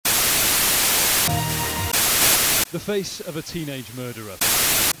the face of a teenage murderer.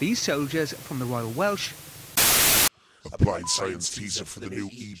 These soldiers from the Royal Welsh. A blind science teaser for the new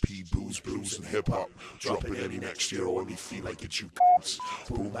EP, Booze, Blues and Hip Hop. Dropping any next year, or only feel like it's you cunts.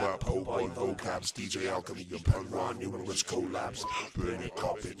 Boom bap, po boy, vocabs, DJ Alchemy, and Pun Ron, numerous collabs. Burn it,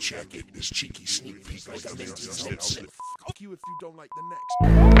 cop it, check it. This cheeky sneak peek like a maintenance hit slip. Fuck you if you don't like the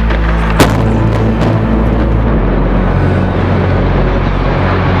next.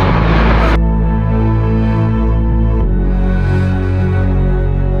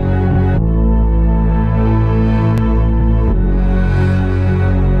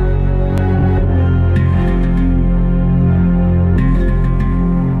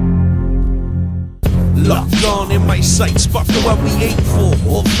 Locked on in my sights, spark the one we aim for.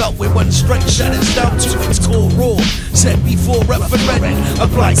 All felt with one strike, shatters down to its core raw. Said before, referendum,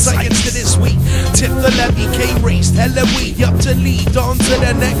 applied science to this week. Tip the levy, came raised, hella we up to lead on to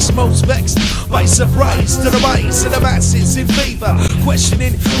the next. Most vexed by surprise to the rise of the masses in favor,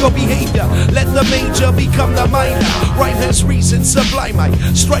 questioning your behavior. Let the major become the minor. Right has reason sublime. I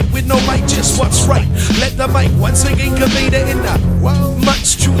strike with no mic, just what's right. Let the mic once again convey the inner.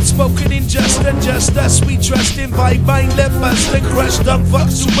 Much truth spoken in just and just us. We trust in vibe, mind, let bust and crush. Dumb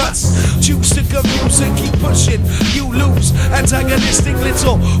fucks to us. Choose to confuse and keep pushing. You lose, antagonistic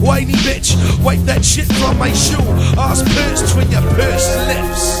little whiny bitch. Wipe that shit from my shoe. Ask pursed for your pursed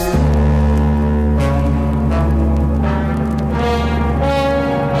lips.